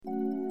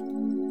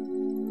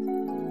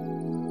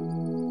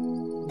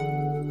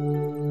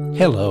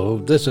Hello,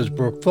 this is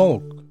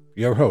Brooke,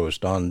 your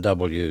host on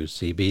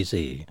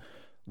WCBC,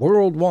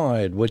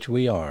 worldwide, which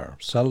we are,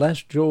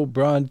 Celestial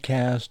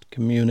Broadcast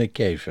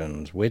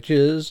Communications, which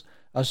is,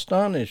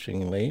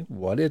 astonishingly,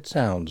 what it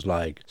sounds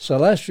like.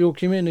 Celestial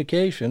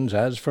communications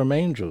as from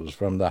angels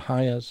from the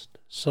highest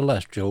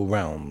celestial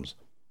realms.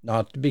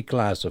 Not to be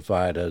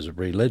classified as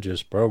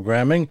religious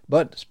programming,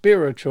 but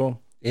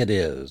spiritual it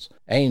is.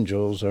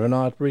 Angels are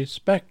not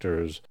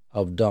respecters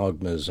of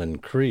dogmas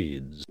and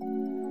creeds.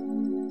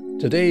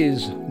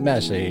 Today's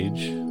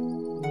message,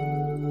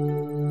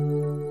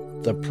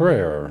 the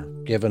prayer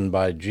given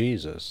by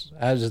Jesus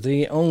as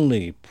the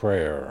only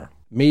prayer.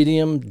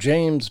 Medium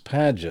James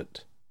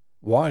Padgett,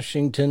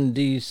 Washington,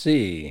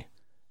 D.C.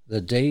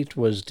 The date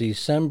was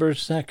December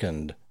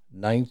 2nd,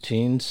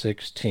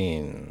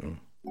 1916.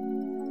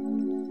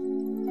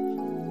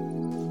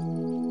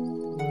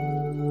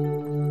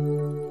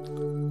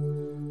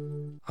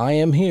 I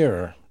am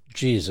here,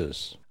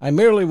 Jesus. I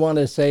merely want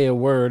to say a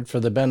word for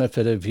the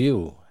benefit of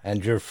you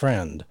and your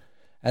friend,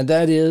 and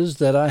that is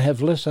that I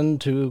have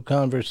listened to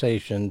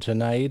conversation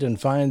tonight and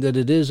find that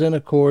it is in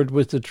accord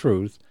with the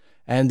truth,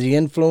 and the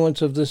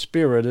influence of the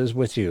Spirit is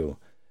with you.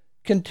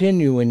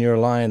 Continue in your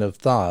line of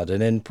thought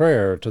and in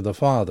prayer to the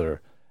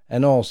Father,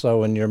 and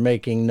also in your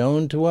making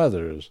known to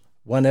others,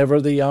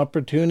 whenever the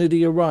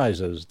opportunity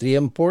arises, the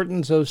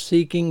importance of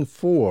seeking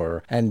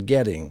for and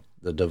getting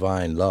the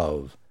divine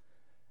love.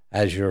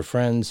 As your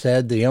friend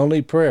said, the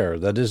only prayer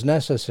that is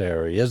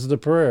necessary is the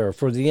prayer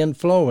for the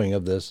inflowing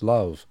of this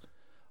love.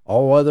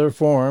 All other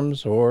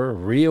forms or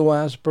real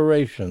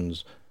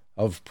aspirations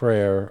of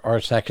prayer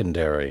are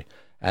secondary,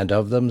 and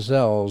of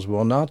themselves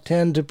will not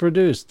tend to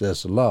produce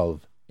this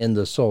love in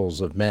the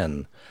souls of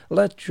men.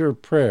 Let your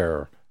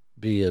prayer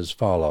be as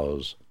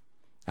follows.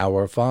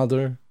 Our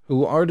Father,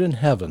 who art in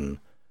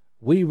heaven,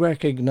 we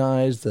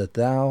recognize that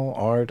thou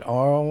art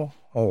all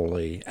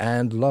holy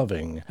and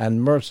loving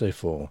and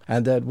merciful,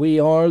 and that we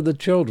are the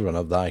children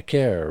of thy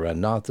care, and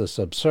not the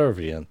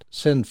subservient,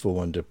 sinful,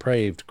 and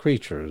depraved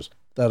creatures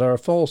that our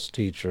false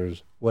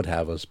teachers would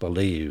have us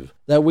believe,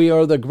 that we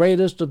are the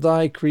greatest of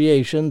thy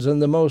creations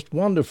and the most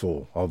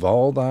wonderful of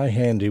all thy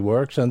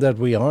handiworks, and that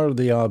we are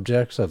the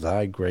objects of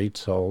thy great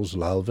soul's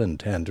love and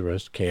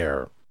tenderest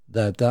care.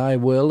 That thy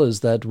will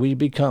is that we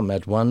become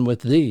at one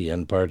with thee,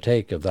 and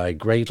partake of thy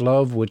great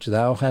love which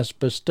thou hast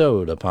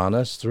bestowed upon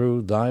us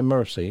through thy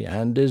mercy,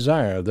 and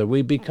desire that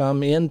we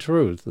become in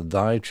truth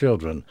thy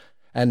children,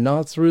 and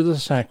not through the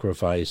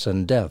sacrifice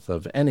and death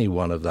of any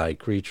one of thy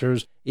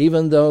creatures,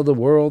 even though the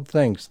world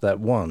thinks that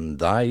one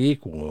thy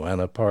equal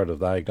and a part of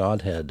thy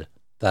Godhead.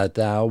 That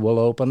thou will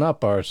open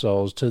up our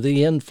souls to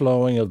the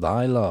inflowing of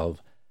thy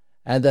love,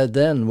 and that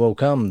then will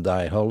come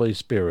thy Holy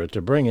Spirit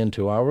to bring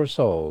into our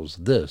souls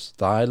this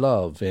thy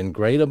love in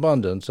great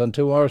abundance,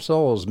 until our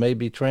souls may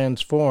be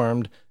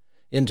transformed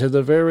into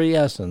the very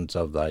essence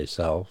of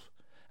thyself,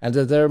 and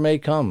that there may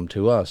come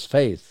to us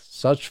faith,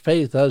 such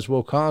faith as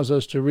will cause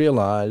us to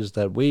realize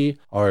that we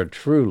are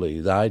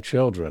truly thy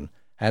children,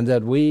 and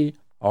that we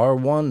are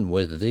one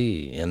with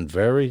thee in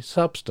very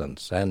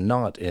substance, and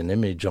not in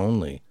image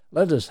only.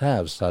 Let us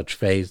have such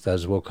faith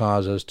as will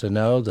cause us to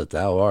know that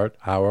thou art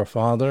our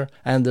Father,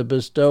 and the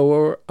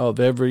bestower of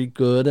every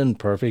good and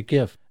perfect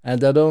gift, and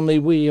that only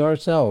we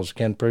ourselves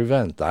can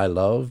prevent thy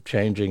love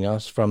changing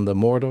us from the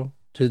mortal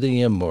to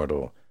the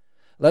immortal.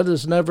 Let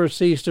us never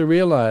cease to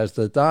realize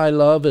that thy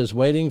love is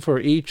waiting for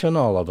each and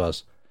all of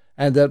us,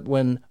 and that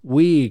when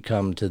we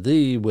come to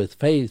thee with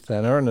faith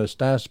and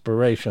earnest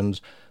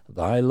aspirations,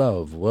 thy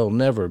love will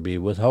never be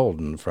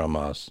withholden from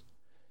us.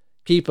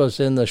 Keep us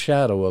in the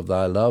shadow of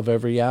thy love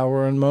every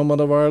hour and moment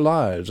of our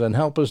lives, and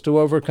help us to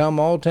overcome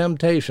all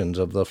temptations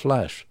of the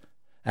flesh,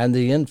 and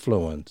the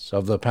influence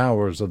of the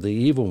powers of the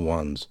evil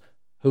ones,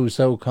 who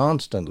so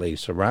constantly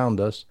surround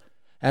us,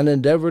 and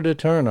endeavor to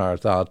turn our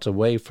thoughts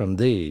away from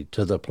thee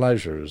to the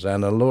pleasures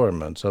and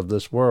allurements of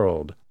this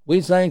world.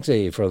 We thank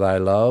thee for thy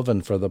love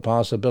and for the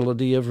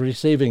possibility of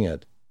receiving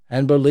it,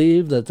 and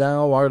believe that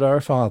thou art our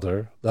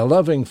Father, the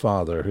loving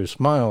Father who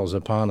smiles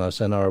upon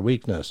us in our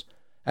weakness,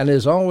 and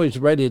is always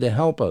ready to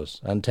help us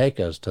and take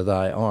us to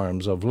thy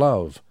arms of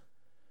love.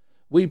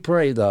 We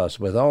pray thus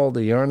with all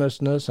the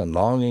earnestness and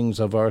longings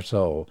of our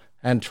soul,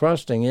 and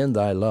trusting in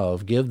thy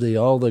love, give thee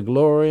all the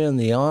glory and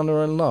the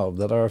honor and love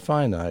that our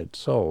finite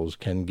souls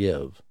can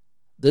give.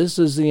 This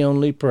is the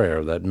only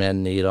prayer that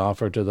men need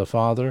offer to the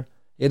Father.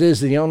 It is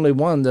the only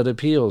one that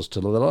appeals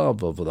to the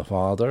love of the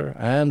Father,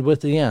 and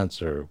with the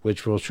answer,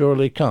 which will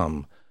surely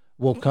come,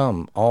 will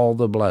come all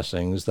the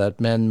blessings that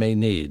men may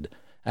need,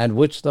 and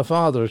which the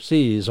Father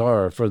sees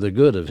are for the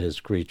good of his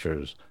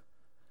creatures.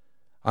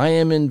 I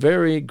am in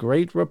very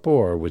great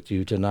rapport with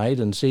you tonight,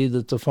 and see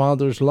that the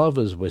Father's love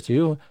is with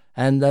you,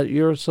 and that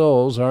your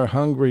souls are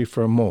hungry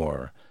for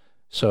more.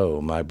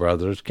 So, my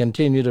brothers,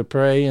 continue to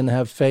pray and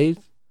have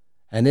faith,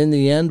 and in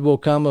the end will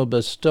come a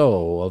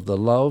bestow of the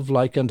love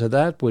like unto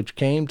that which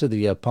came to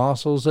the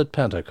apostles at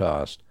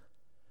Pentecost.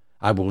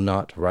 I will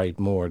not write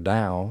more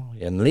now.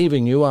 In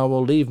leaving you, I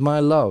will leave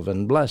my love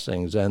and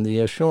blessings and the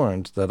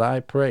assurance that I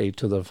pray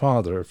to the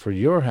Father for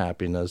your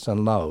happiness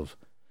and love.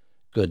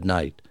 Good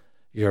night,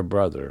 your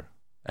brother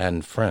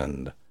and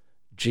friend,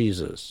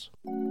 Jesus.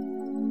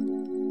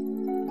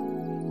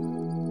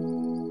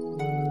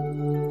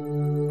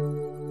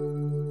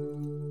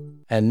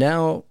 And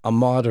now a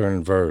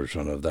modern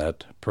version of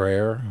that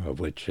prayer,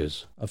 which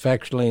is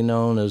affectionately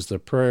known as the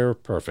Prayer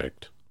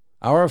Perfect.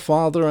 Our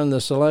Father in the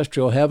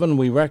celestial heaven,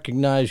 we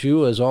recognize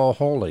you as all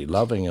holy,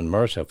 loving, and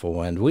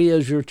merciful, and we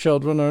as your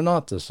children are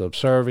not the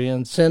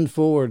subservient,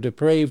 sinful, or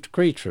depraved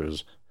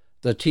creatures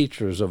the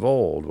teachers of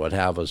old would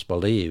have us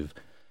believe.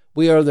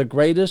 We are the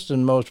greatest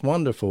and most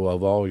wonderful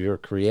of all your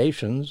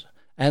creations,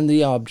 and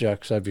the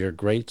objects of your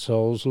great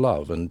soul's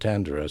love and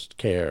tenderest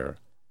care.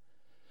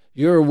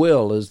 Your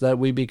will is that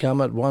we become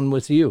at one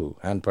with you,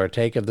 and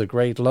partake of the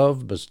great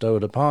love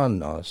bestowed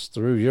upon us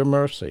through your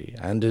mercy,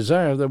 and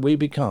desire that we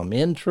become,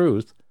 in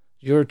truth,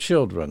 your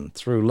children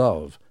through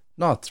love,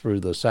 not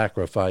through the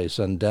sacrifice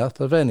and death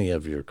of any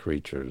of your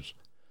creatures.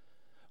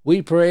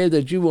 We pray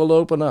that you will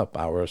open up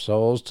our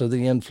souls to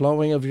the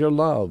inflowing of your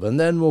love, and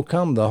then will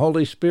come the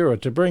Holy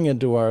Spirit to bring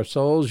into our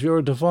souls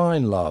your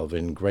divine love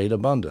in great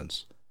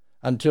abundance,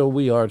 until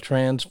we are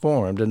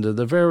transformed into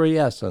the very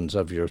essence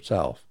of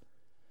yourself.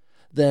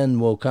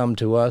 Then will come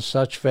to us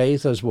such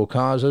faith as will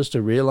cause us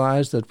to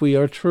realize that we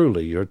are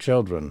truly your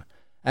children,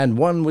 and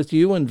one with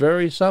you in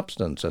very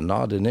substance and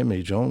not in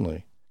image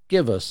only.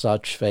 Give us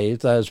such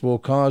faith as will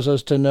cause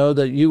us to know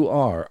that you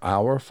are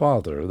our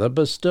Father, the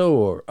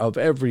bestower of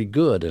every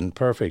good and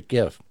perfect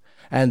gift,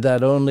 and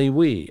that only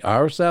we,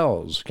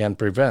 ourselves, can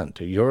prevent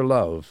your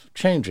love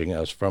changing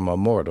us from a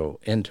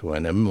mortal into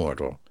an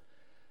immortal.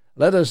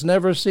 Let us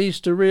never cease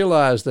to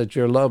realize that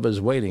your love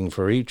is waiting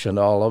for each and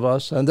all of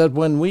us, and that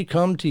when we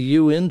come to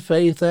you in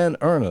faith and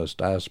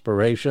earnest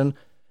aspiration,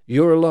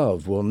 your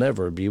love will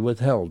never be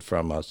withheld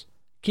from us.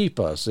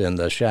 Keep us in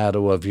the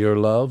shadow of your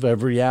love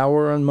every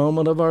hour and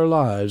moment of our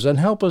lives, and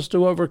help us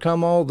to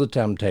overcome all the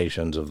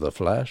temptations of the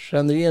flesh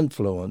and the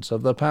influence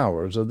of the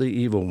powers of the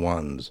evil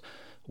ones,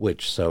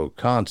 which so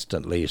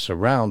constantly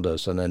surround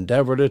us and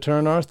endeavor to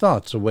turn our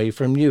thoughts away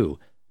from you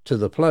to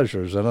the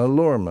pleasures and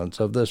allurements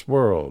of this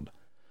world.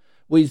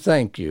 We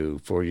thank you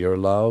for your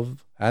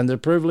love and the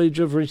privilege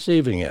of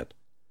receiving it.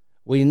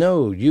 We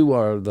know you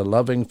are the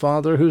loving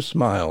Father who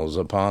smiles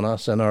upon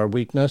us in our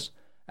weakness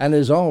and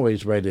is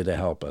always ready to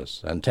help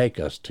us and take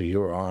us to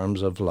your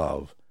arms of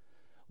love.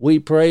 We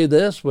pray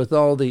this with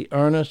all the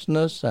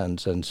earnestness and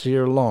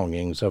sincere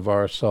longings of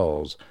our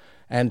souls,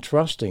 and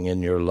trusting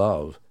in your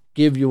love,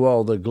 give you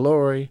all the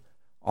glory,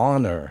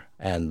 honor,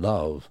 and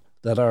love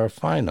that our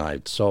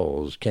finite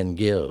souls can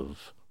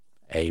give.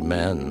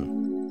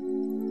 Amen.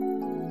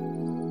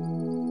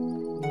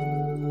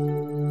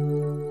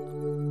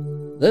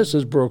 This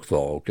is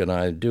Brooke, and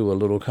I do a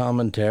little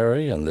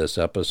commentary in this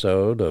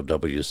episode of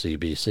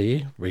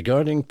WCBC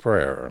regarding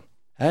prayer.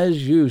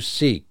 As you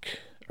seek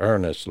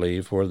earnestly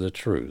for the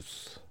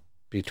truth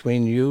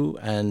between you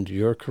and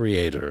your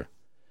Creator,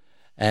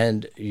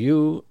 and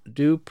you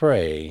do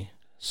pray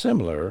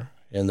similar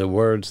in the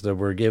words that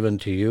were given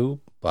to you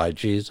by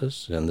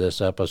Jesus in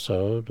this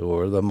episode,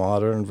 or the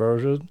modern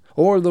version,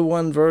 or the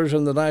one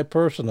version that I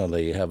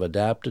personally have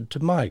adapted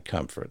to my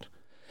comfort.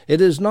 It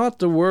is not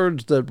the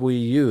words that we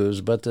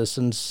use, but the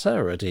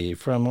sincerity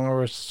from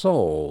our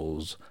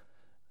souls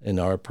in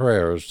our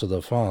prayers to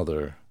the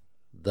Father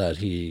that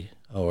he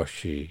or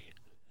she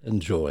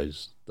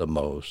enjoys the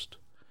most.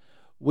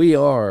 We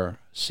are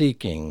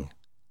seeking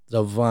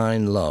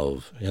divine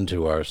love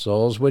into our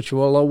souls, which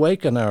will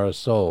awaken our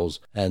souls,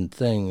 and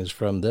things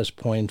from this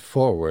point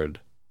forward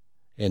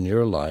in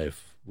your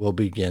life will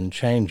begin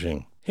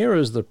changing. Here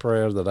is the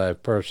prayer that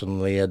I've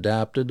personally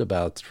adapted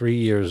about 3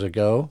 years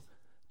ago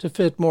to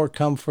fit more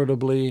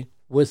comfortably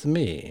with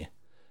me.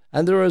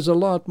 And there is a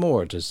lot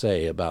more to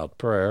say about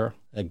prayer.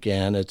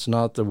 Again, it's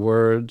not the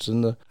words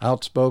and the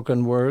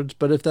outspoken words,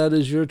 but if that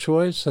is your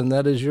choice and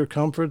that is your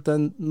comfort,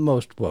 then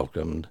most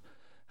welcomed.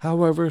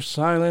 However,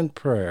 silent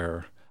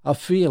prayer, a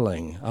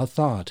feeling, a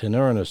thought in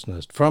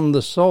earnestness from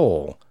the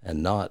soul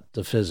and not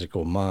the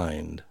physical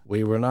mind.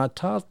 We were not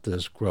taught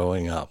this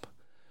growing up.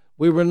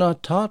 We were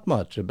not taught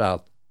much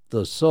about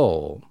the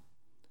soul.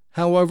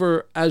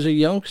 However, as a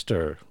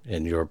youngster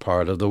in your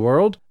part of the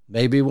world,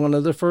 maybe one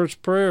of the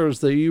first prayers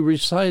that you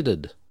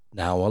recited,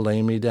 "Now I'll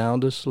lay me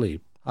down to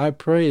sleep. I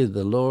pray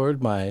the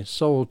Lord my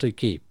soul to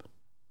keep.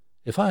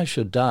 If I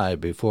should die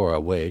before I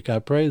wake, I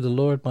pray the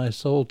Lord my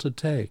soul to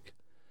take."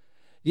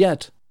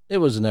 Yet it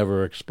was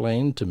never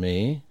explained to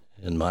me,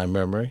 in my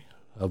memory,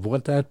 of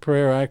what that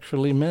prayer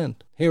actually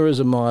meant. Here is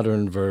a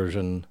modern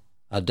version,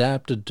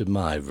 adapted to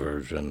my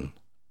version.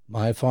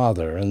 My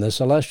Father in the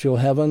celestial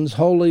heavens,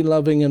 holy,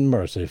 loving, and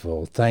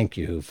merciful, thank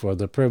you for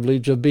the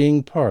privilege of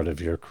being part of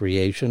your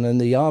creation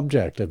and the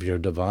object of your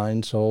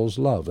divine soul's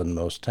love and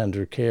most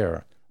tender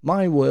care.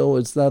 My will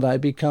is that I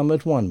become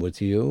at one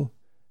with you,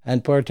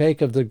 and partake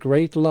of the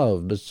great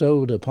love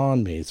bestowed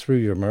upon me through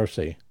your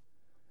mercy.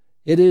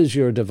 It is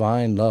your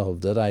divine love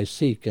that I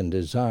seek and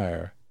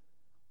desire.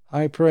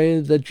 I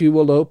pray that you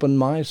will open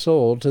my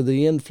soul to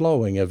the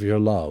inflowing of your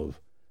love.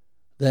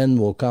 Then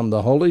will come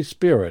the Holy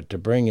Spirit to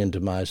bring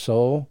into my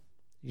soul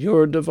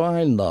your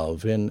divine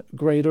love in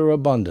greater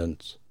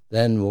abundance.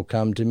 Then will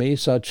come to me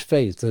such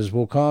faith as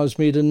will cause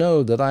me to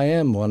know that I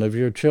am one of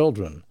your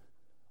children,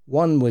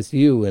 one with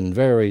you in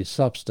very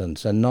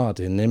substance and not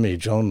in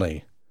image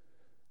only.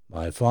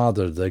 My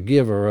Father, the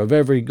giver of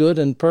every good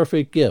and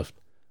perfect gift,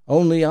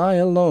 only I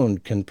alone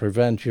can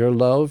prevent your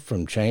love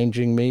from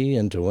changing me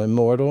into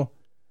immortal.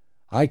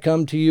 I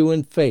come to you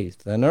in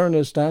faith and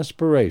earnest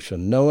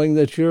aspiration, knowing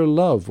that your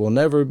love will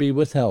never be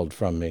withheld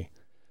from me.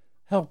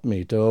 Help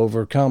me to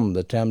overcome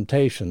the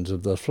temptations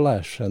of the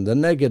flesh and the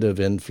negative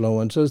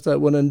influences that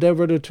would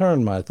endeavor to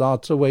turn my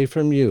thoughts away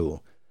from you.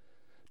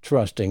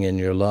 Trusting in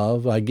your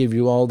love, I give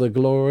you all the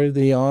glory,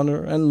 the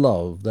honor, and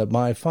love that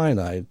my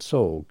finite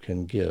soul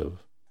can give.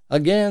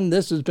 Again,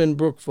 this has been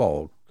Brooke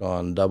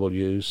on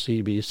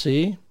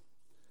WCBC.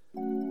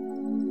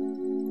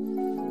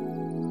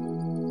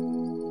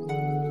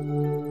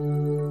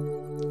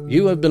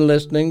 You have been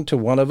listening to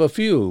one of a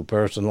few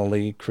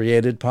personally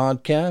created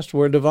podcasts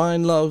where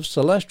Divine Love's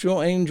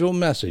celestial angel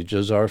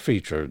messages are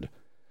featured.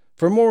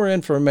 For more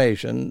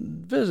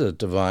information, visit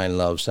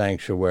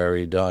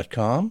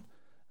DivineLoveSanctuary.com,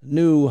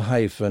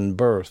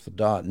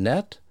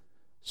 new-birth.net,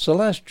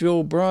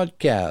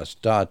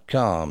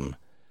 celestialbroadcast.com,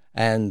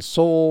 and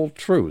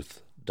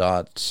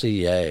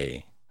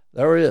soultruth.ca.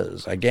 There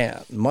is,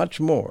 again, much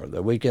more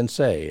that we can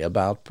say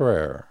about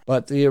prayer,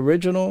 but the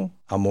original,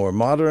 a more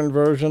modern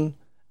version,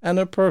 and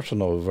a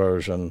personal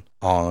version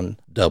on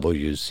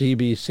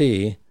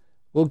WCBC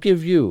will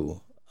give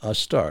you a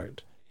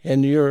start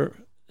in your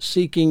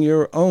seeking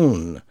your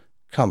own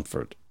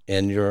comfort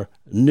in your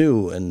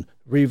new and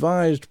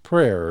revised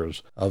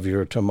prayers of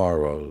your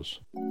tomorrows.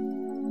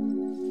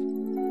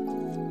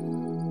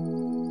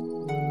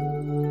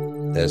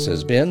 This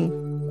has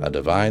been a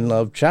Divine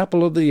Love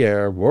Chapel of the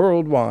Air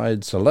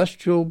worldwide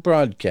celestial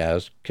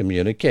broadcast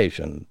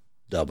communication,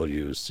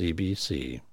 WCBC.